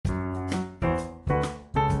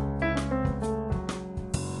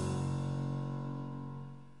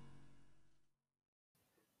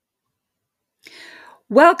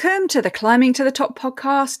Welcome to the Climbing to the Top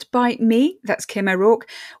podcast by me, that's Kim O'Rourke,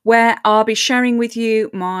 where I'll be sharing with you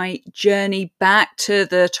my journey back to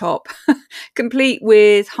the top, complete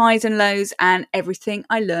with highs and lows and everything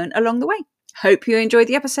I learned along the way. Hope you enjoy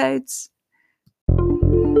the episodes.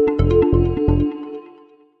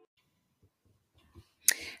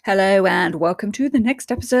 Hello and welcome to the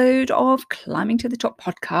next episode of Climbing to the Top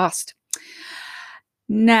podcast.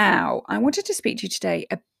 Now, I wanted to speak to you today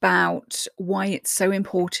about why it's so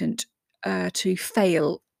important to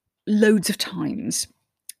fail loads of times.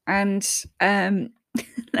 And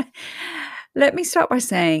let me start by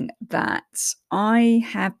saying that I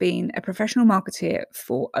have been a professional marketeer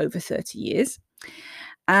for over 30 years.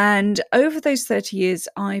 And over those 30 years,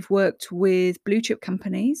 I've worked with blue chip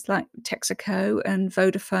companies like Texaco and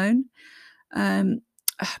Vodafone,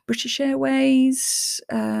 British Airways,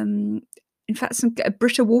 in fact, some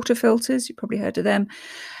Brita water filters, you've probably heard of them,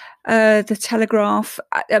 the Telegraph,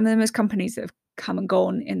 and then there's companies that have come and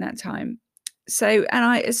gone in that time. So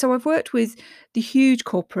I've worked with the huge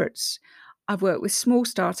corporates, I've worked with small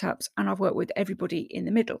startups, and I've worked with everybody in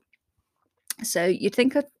the middle. So you'd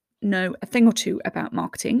think I know a thing or two about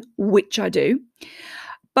marketing, which I do.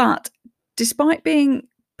 But despite being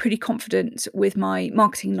pretty confident with my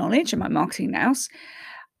marketing knowledge and my marketing nous,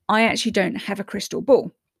 I actually don't have a crystal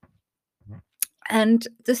ball. And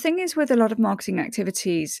the thing is with a lot of marketing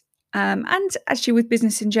activities, and actually with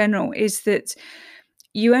business in general, is that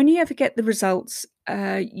you only ever get the results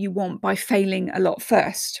you want by failing a lot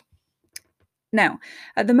first. Now,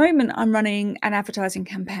 at the moment, I'm running an advertising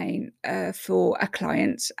campaign for a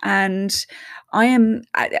client, and I am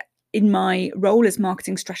in my role as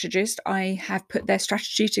marketing strategist. I have put their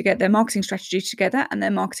strategy together, their marketing strategy together, and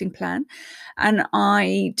their marketing plan, and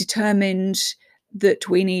I determined that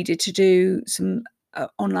we needed to do some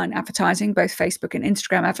online advertising, both Facebook and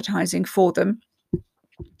Instagram advertising for them,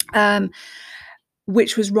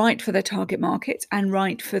 which was right for their target market and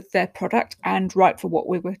right for their product and right for what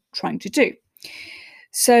we were trying to do.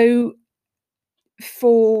 So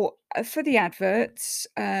for the adverts,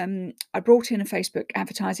 I brought in a Facebook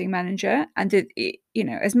advertising manager, and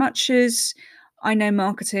as much as I know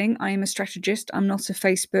marketing, I am a strategist. I'm not a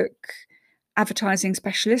Facebook advertising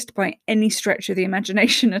specialist by any stretch of the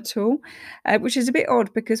imagination at all, which is a bit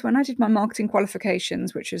odd because when I did my marketing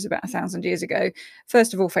qualifications, which was about 1,000 years ago,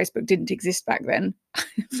 first of all, Facebook didn't exist back then.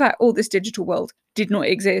 In fact, all this digital world did not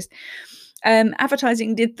exist.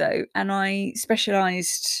 Advertising did, though, and I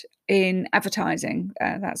specialised in advertising.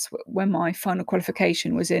 That's when my final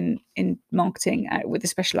qualification was in marketing with a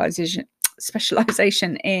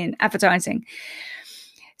specialisation in advertising.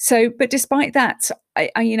 So, but despite that,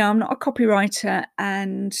 I'm not a copywriter,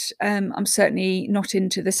 and I'm certainly not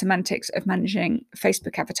into the semantics of managing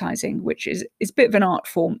Facebook advertising, which is a bit of an art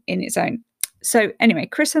form in its own. So anyway,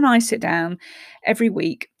 Chris and I sit down every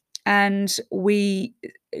week and we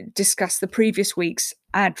discuss the previous week's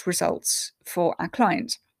ad results for our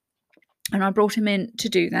client. And I brought him in to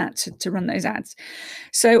do that, to run those ads.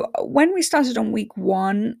 So when we started on week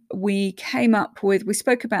one, we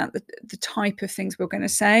spoke about the type of things we were going to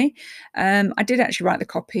say. I did actually write the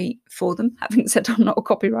copy for them, having said I'm not a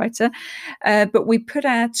copywriter. But we put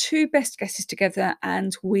our two best guesses together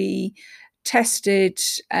and we tested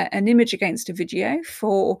an image against a video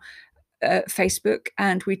for Facebook,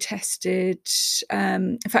 and we tested,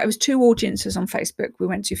 in fact, it was two audiences on Facebook we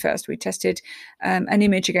went to first. We tested an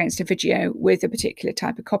image against a video with a particular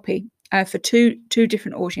type of copy for two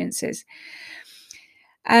different audiences.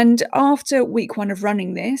 And after week one of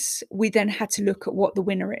running this, we then had to look at what the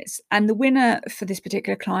winner is. And the winner for this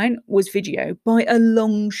particular client was video by a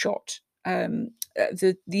long shot.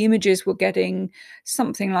 The images were getting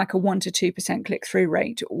something like a 1 to 2% click-through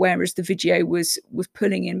rate, whereas the video was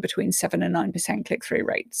pulling in between 7 and 9% click-through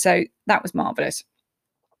rate. So that was marvelous.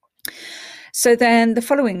 So then the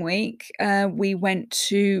following week, we went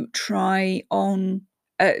to try on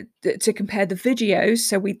to compare the videos.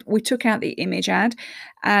 So we took out the image ad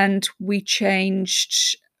and we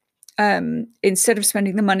changed. Instead of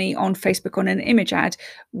spending the money on Facebook on an image ad,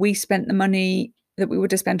 we spent the money that we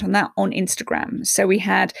would have spent on that on Instagram. So we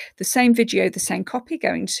had the same video, the same copy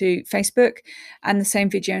going to Facebook, and the same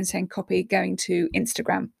video and same copy going to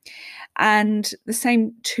Instagram, and the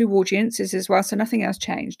same two audiences as well. So nothing else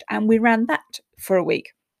changed. And we ran that for a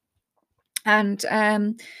week. And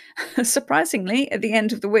surprisingly, at the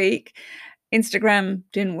end of the week, Instagram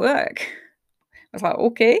didn't work. I was like,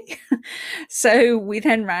 okay. So we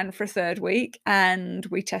then ran for a third week and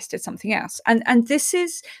we tested something else. And this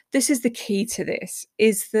is the key to this,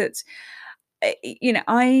 is that,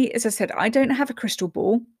 as I said, I don't have a crystal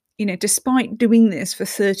ball. despite doing this for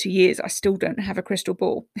 30 years, I still don't have a crystal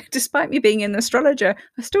ball. Despite me being an astrologer,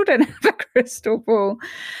 I still don't have a crystal ball.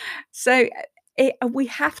 So we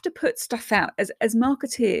have to put stuff out as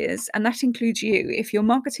marketeers, and that includes you. If you're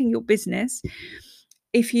marketing your business,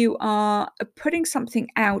 if you are putting something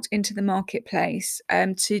out into the marketplace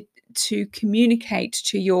to communicate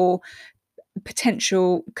to your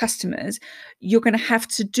potential customers, you're going to have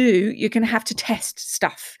to test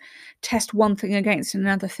stuff, test one thing against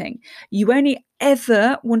another thing. You only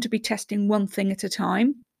ever want to be testing one thing at a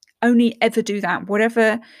time. Only ever do that.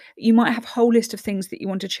 Whatever, you might have a whole list of things that you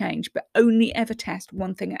want to change, but only ever test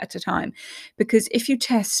one thing at a time. Because if you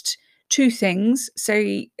test two things,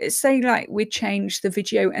 say like we changed the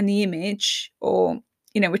video and the image, or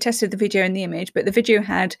we tested the video and the image, but the video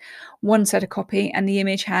had one set of copy and the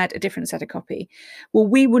image had a different set of copy. Well,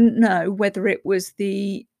 we wouldn't know whether it was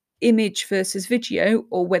the image versus video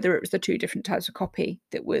or whether it was the two different types of copy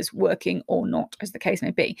that was working or not, as the case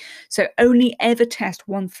may be. So only ever test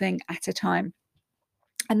one thing at a time.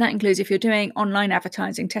 And that includes, if you're doing online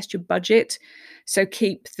advertising, test your budget. So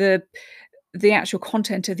keep the actual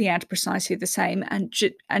content of the ad precisely the same, and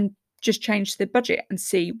just change the budget and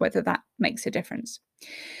see whether that makes a difference.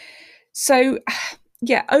 So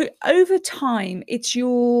yeah, over time, it's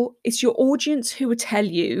your audience who will tell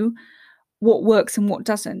you what works and what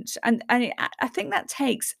doesn't. And I think that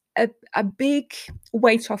takes a big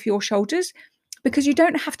weight off your shoulders, because you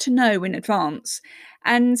don't have to know in advance.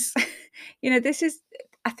 And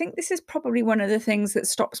I think this is probably one of the things that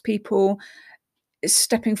stops people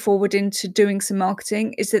stepping forward into doing some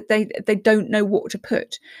marketing, is that they don't know what to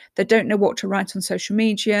put. They don't know what to write on social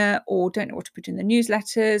media, or don't know what to put in the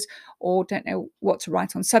newsletters, or don't know what to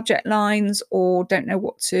write on subject lines, or don't know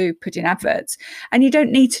what to put in adverts. And you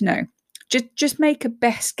don't need to know. Just make a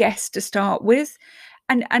best guess to start with,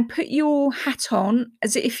 and put your hat on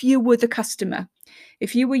as if you were the customer,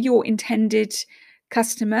 if you were your intended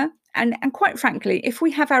customer. And quite frankly, if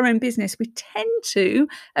we have our own business, we tend to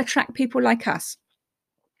attract people like us.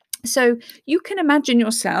 So you can imagine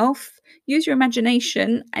yourself, use your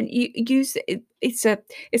imagination, and use it. It's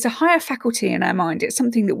a higher faculty in our mind. It's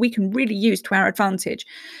something that we can really use to our advantage.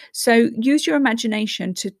 So use your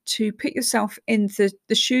imagination to put yourself in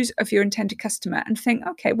the shoes of your intended customer and think,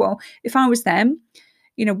 okay, well, if I was them,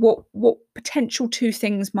 what potential two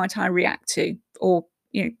things might I react to or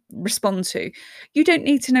respond to? You don't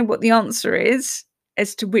need to know what the answer is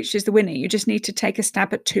as to which is the winner. You just need to take a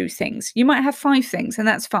stab at two things. You might have 5 things, and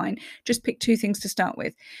that's fine. Just pick 2 things to start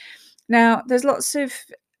with. Now, there's lots of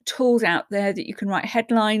tools out there that you can write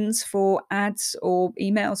headlines for ads or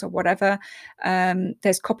emails or whatever.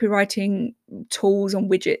 There's copywriting tools and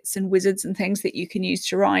widgets and wizards and things that you can use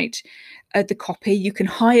to write the copy. You can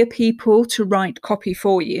hire people to write copy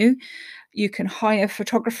for you. You can hire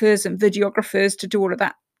photographers and videographers to do all of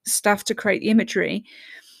that stuff to create the imagery.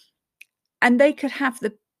 And they could have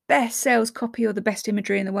the best sales copy or the best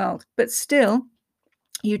imagery in the world, but still,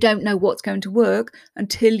 you don't know what's going to work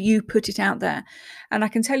until you put it out there. And I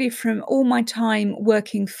can tell you from all my time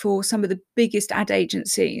working for some of the biggest ad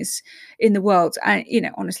agencies in the world, and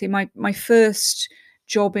honestly, my first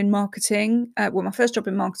job in marketing, my first job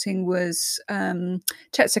in marketing was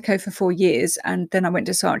Texaco for 4 years, and then I went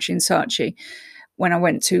to Saatchi & Saatchi when I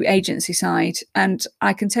went to agency side. And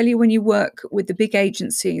I can tell you, when you work with the big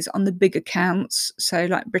agencies on the big accounts, so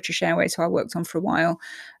like British Airways, who I worked on for a while,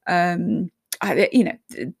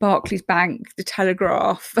 Barclays Bank, the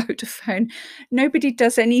Telegraph, Vodafone, nobody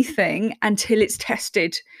does anything until it's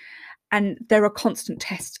tested, and there are constant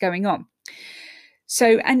tests going on.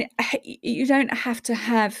 So, and you don't have to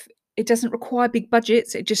have, it doesn't require big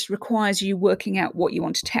budgets. It just requires you working out what you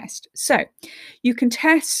want to test. So you can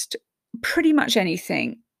test pretty much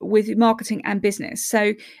anything with marketing and business.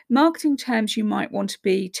 So marketing terms, you might want to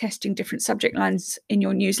be testing different subject lines in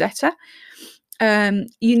your newsletter. You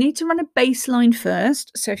need to run a baseline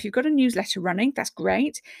first. So if you've got a newsletter running, that's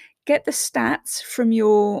great. Get the stats from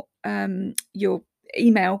your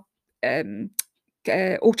email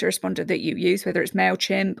autoresponder that you use, whether it's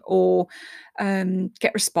MailChimp or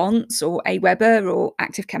GetResponse or Aweber or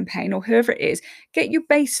ActiveCampaign or whoever it is. Get your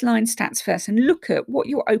baseline stats first and look at what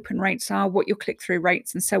your open rates are, what your click-through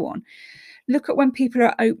rates, and so on. Look at when people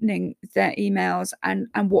are opening their emails and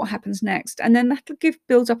what happens next. And then that'll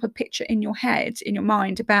build up a picture in your head, in your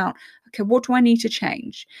mind, about, okay, what do I need to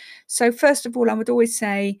change? So first of all, I would always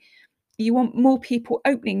say you want more people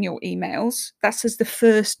opening your emails. That's as the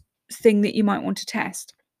first thing that you might want to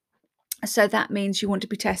test. So that means you want to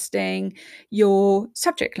be testing your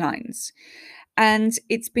subject lines. And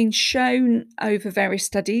it's been shown over various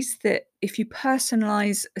studies that if you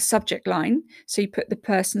personalize a subject line, so you put the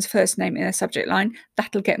person's first name in a subject line,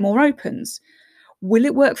 that'll get more opens. Will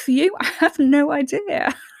it work for you? I have no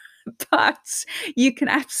idea. But you can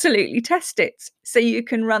absolutely test it. So you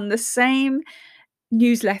can run the same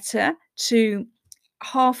newsletter to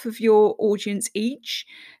half of your audience each.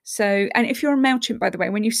 So, and if you're on MailChimp, by the way,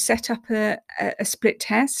 when you set up a split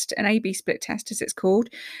test, an A/B split test, as it's called,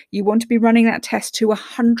 you want to be running that test to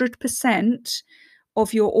 100%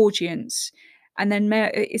 of your audience. And then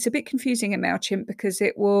it's a bit confusing in MailChimp because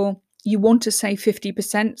you want to say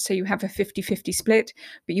 50%, so you have a 50-50 split,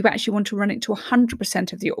 but you actually want to run it to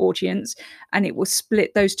 100% of the audience, and it will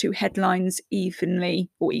split those two headlines evenly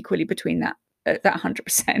or equally between that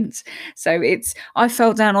 100%. So I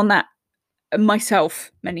fell down on that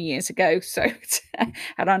myself many years ago, so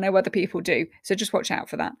and I know other people do, so just watch out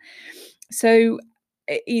for that. So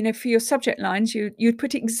for your subject lines, you'd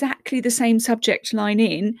put exactly the same subject line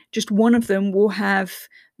in, just one of them will have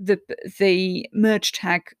the merge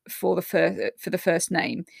tag for the first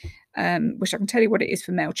name, which I can tell you what it is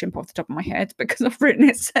for MailChimp off the top of my head because I've written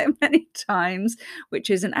it so many times, which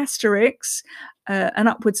is an asterisk, an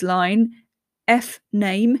upwards line, F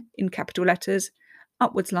name in capital letters,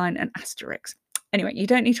 upwards line, and asterisk. Anyway, you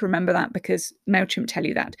don't need to remember that because MailChimp tell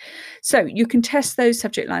you that. So you can test those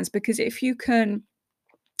subject lines, because if you can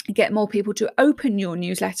get more people to open your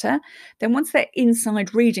newsletter, then once they're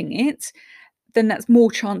inside reading it, then that's more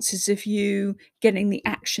chances of you getting the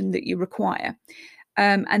action that you require.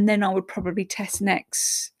 And then I would probably test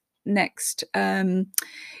next things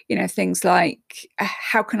like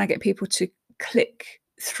how can I get people to click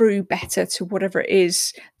through better to whatever it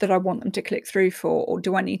is that I want them to click through for, or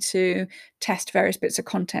do I need to test various bits of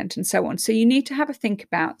content and so on. So you need to have a think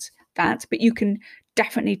about that, but you can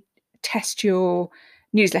definitely test your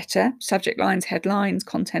newsletter, subject lines, headlines,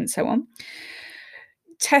 content, so on.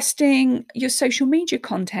 Testing your social media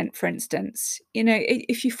content, for instance.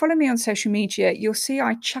 If you follow me on social media, you'll see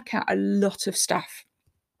I chuck out a lot of stuff,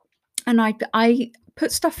 and I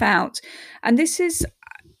put stuff out, and this is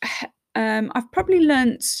I've probably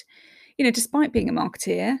learnt, despite being a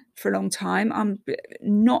marketeer for a long time, I'm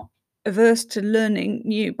not averse to learning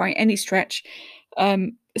new by any stretch.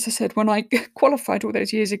 As I said, when I qualified all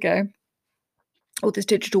those years ago, all this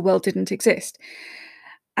digital world didn't exist.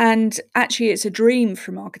 And actually, it's a dream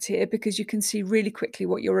for a marketeer because you can see really quickly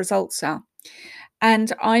what your results are.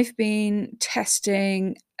 And I've been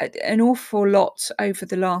testing an awful lot over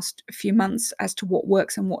the last few months as to what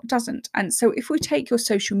works and what doesn't. And so if we take your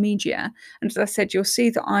social media, and as I said, you'll see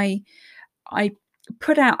that I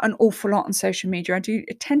put out an awful lot on social media. I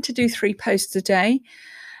tend to do 3 posts a day.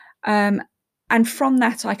 And from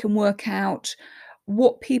that, I can work out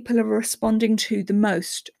what people are responding to the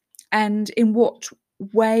most and in what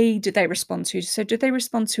way do they respond to. So do they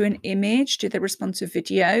respond to an image? Do they respond to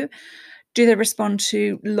video? Do they respond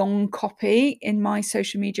to long copy in my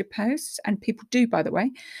social media posts? And people do, by the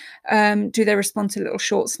way. Do they respond to little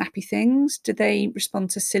short, snappy things? Do they respond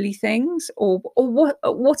to silly things? Or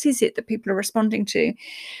what is it that people are responding to?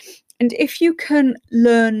 And if you can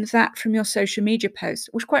learn that from your social media posts,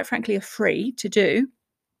 which quite frankly are free to do,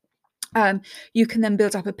 you can then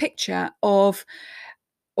build up a picture of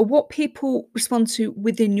what people respond to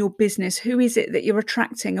within your business. Who is it that you're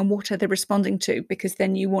attracting and what are they responding to? Because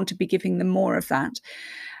then you want to be giving them more of that.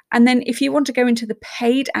 And then if you want to go into the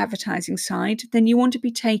paid advertising side, then you want to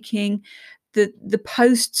be taking the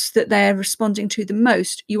posts that they're responding to the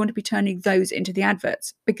most, you want to be turning those into the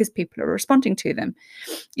adverts because people are responding to them.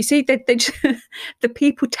 You see, the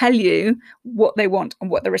people tell you what they want and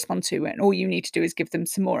what they respond to, and all you need to do is give them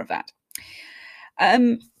some more of that.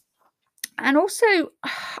 And also,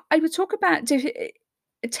 I would talk about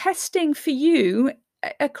testing for you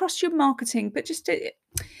across your marketing, but just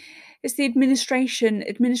it's the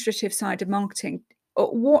administrative side of marketing.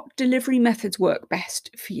 What delivery methods work best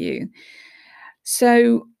for you?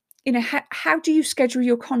 So, how do you schedule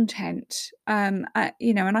your content? And I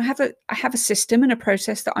have a system and a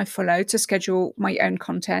process that I follow to schedule my own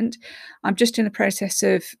content. I'm just in the process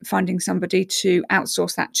of finding somebody to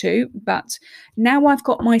outsource that to. But now I've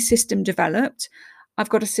got my system developed, I've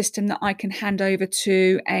got a system that I can hand over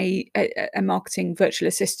to a marketing virtual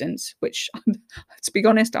assistant, which, to be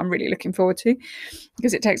honest, I'm really looking forward to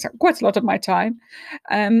because it takes up quite a lot of my time.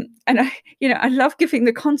 And I love giving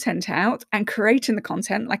the content out and creating the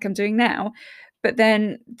content like I'm doing now. But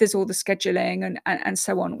then there's all the scheduling and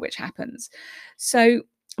so on, which happens. So,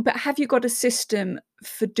 but have you got a system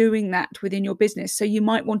for doing that within your business? So you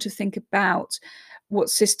might want to think about what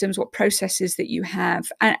systems, what processes that you have,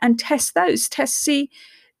 and test those. See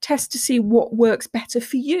test to see what works better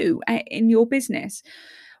for you in your business,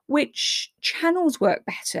 which channels work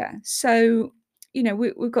better. So,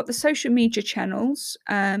 we've got the social media channels,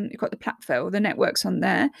 you've got the platform, the networks on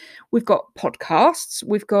there. We've got podcasts,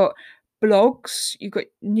 we've got blogs, you've got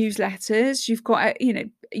newsletters, you've got,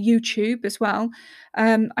 YouTube as well.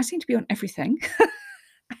 I seem to be on everything.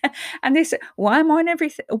 And this, why am I on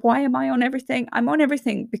everything? Why am I on everything? I'm on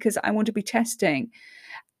everything because I want to be testing.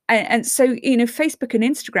 And so, Facebook and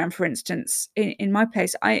Instagram, for instance, in my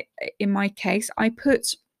case, I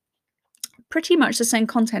put pretty much the same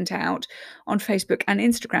content out on Facebook and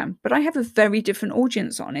Instagram, but I have a very different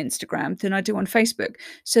audience on Instagram than I do on Facebook.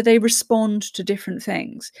 So they respond to different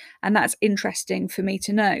things. And that's interesting for me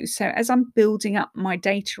to know. So as I'm building up my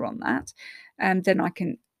data on that, then I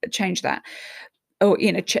can change that, or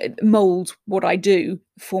mold what I do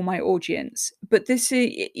for my audience. But this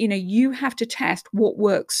is, you have to test what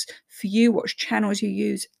works for you, what channels you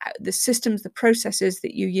use, the systems, the processes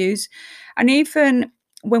that you use. And even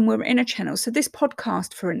when we're in a channel, so this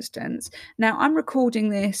podcast, for instance, now I'm recording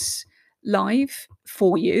this live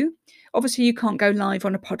for you. Obviously you can't go live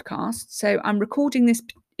on a podcast, so I'm recording this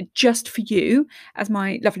just for you as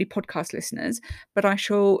my lovely podcast listeners, but I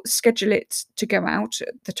shall schedule it to go out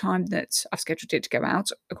at the time that I've scheduled it to go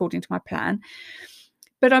out according to my plan.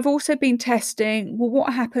 But I've also been testing, well,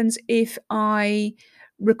 what happens if I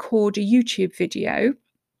record a YouTube video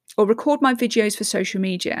or record my videos for social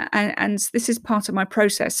media? And this is part of my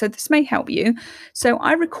process, so this may help you. So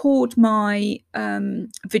I record my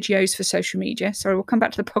videos for social media. Sorry, we'll come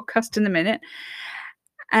back to the podcast in a minute.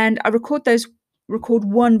 And I record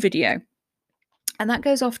one video, and that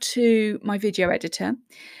goes off to my video editor,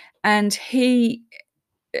 and he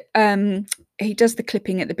does the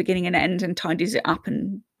clipping at the beginning and end and tidies it up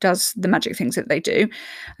and does the magic things that they do.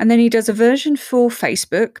 And then he does a version for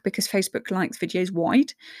Facebook because Facebook likes videos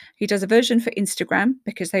wide. He does a version for Instagram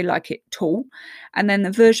because they like it tall. And then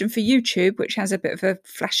the version for YouTube, which has a bit of a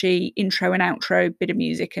flashy intro and outro, bit of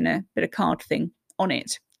music and a bit of card thing on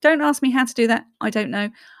it. Don't ask me how to do that. I don't know.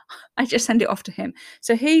 I just send it off to him.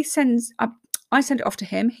 So I send it off to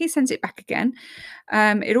him. He sends it back again.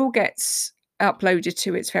 It all gets uploaded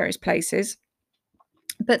to its various places.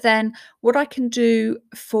 But then what I can do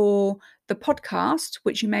for the podcast,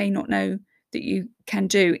 which you may not know that you can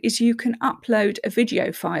do, is you can upload a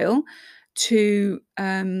video file to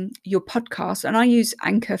your podcast. And I use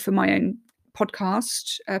Anchor for my own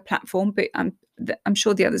podcast platform, but I'm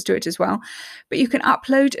sure the others do it as well. But you can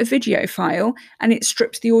upload a video file and it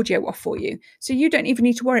strips the audio off for you. So you don't even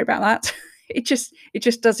need to worry about that. It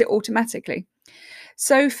just does it automatically.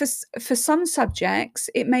 So for some subjects,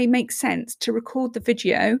 it may make sense to record the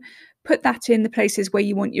video, put that in the places where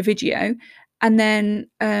you want your video, and then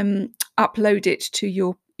upload it to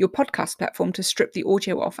your podcast platform to strip the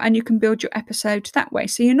audio off, and you can build your episode that way.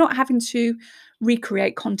 So you're not having to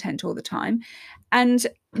recreate content all the time. And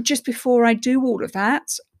just before I do all of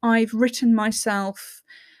that, I've written myself,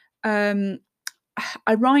 I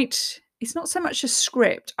write, it's not so much a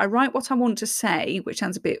script. I write what I want to say, which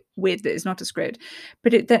sounds a bit weird that it's not a script,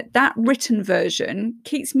 but that written version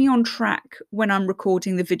keeps me on track when I'm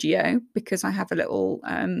recording the video, because I have a little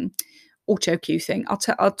auto cue thing.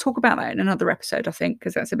 I'll talk about that in another episode, I think,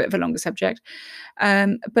 because that's a bit of a longer subject.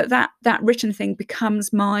 But that written thing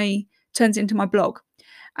turns into my blog.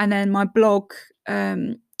 And then my blog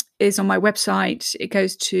is on my website. It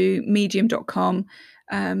goes to medium.com.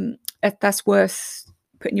 That's worth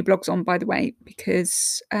putting your blogs on, by the way,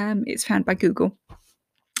 because it's found by Google.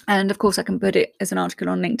 And of course, I can put it as an article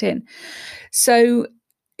on LinkedIn. So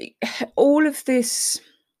all of this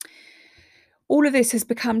has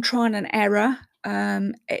become trial and error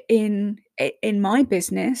in my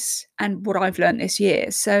business and what I've learned this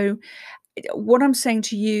year. So what I'm saying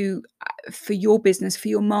to you for your business, for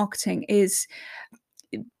your marketing, is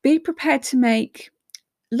be prepared to make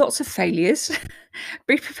lots of failures.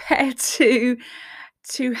 Be prepared to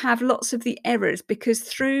have lots of the errors, because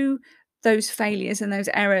through those failures and those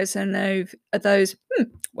errors and those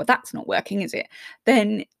well, that's not working, is it?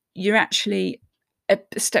 Then you're actually a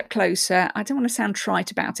step closer. I don't want to sound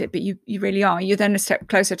trite about it, but you really are. You're then a step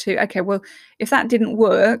closer to, okay, well, if that didn't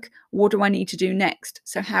work, what do I need to do next?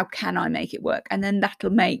 So how can I make it work? And then that'll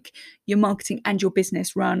make your marketing and your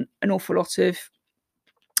business run an awful lot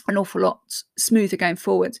smoother going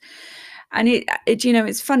forward. And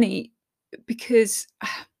it's funny, because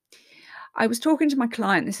I was talking to my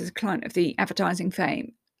client. This is a client of the Advertising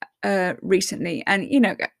Fame recently. And,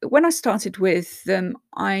 when I started with them,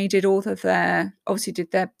 I did all of obviously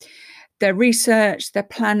did their their research, their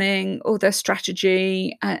planning, or their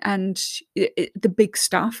strategy, and the big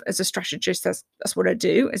stuff. As a strategist, that's what I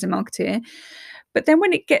do as a marketeer. But then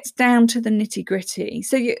when it gets down to the nitty gritty,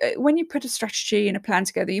 so when you put a strategy and a plan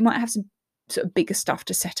together, you might have some sort of bigger stuff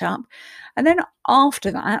to set up. And then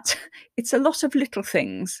after that, it's a lot of little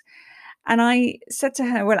things. And I said to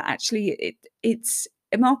her, well, actually, it's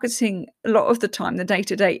marketing a lot of the time, the day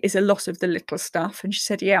to day is a lot of the little stuff. And she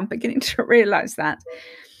said, yeah, I'm beginning to realize that.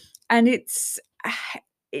 And it's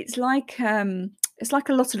like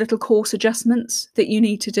a lot of little course adjustments that you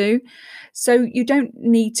need to do. So you don't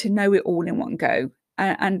need to know it all in one go.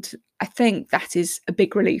 And I think that is a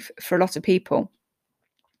big relief for a lot of people.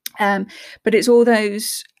 But it's all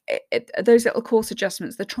those little course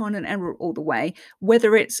adjustments, the trial and error all the way,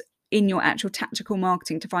 whether it's in your actual tactical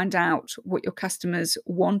marketing to find out what your customers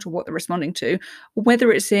want or what they're responding to, or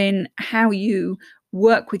whether it's in how you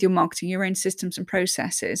work with your marketing, your own systems and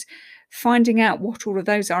processes, finding out what all of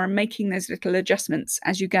those are and making those little adjustments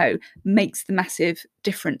as you go makes the massive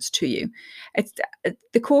difference to you.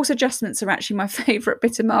 The course adjustments are actually my favorite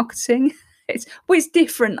bit of marketing. It's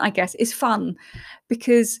different, I guess. It's fun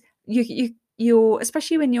because you're,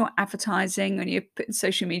 especially when you're advertising and you're putting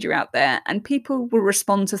social media out there, and people will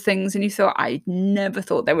respond to things and you thought, I never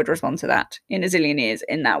thought they would respond to that in a zillion years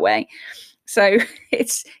in that way. So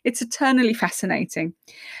it's eternally fascinating.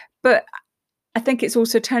 But I think it's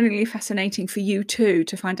also eternally fascinating for you too,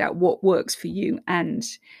 to find out what works for you and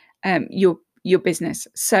your business.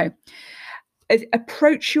 So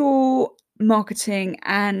approach your marketing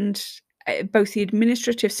and both the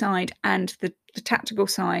administrative side and the tactical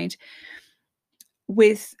side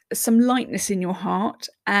with some lightness in your heart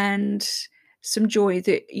and some joy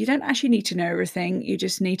that you don't actually need to know everything. You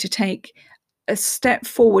just need to take a step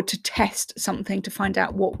forward to test something, to find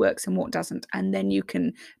out what works and what doesn't. And then you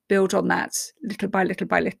can build on that little by little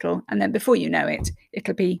by little. And then before you know it,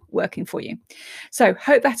 it'll be working for you. So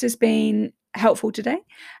hope that has been helpful today.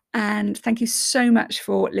 And thank you so much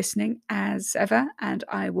for listening as ever. And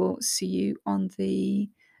I will see you on the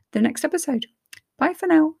next episode. Bye for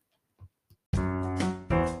now.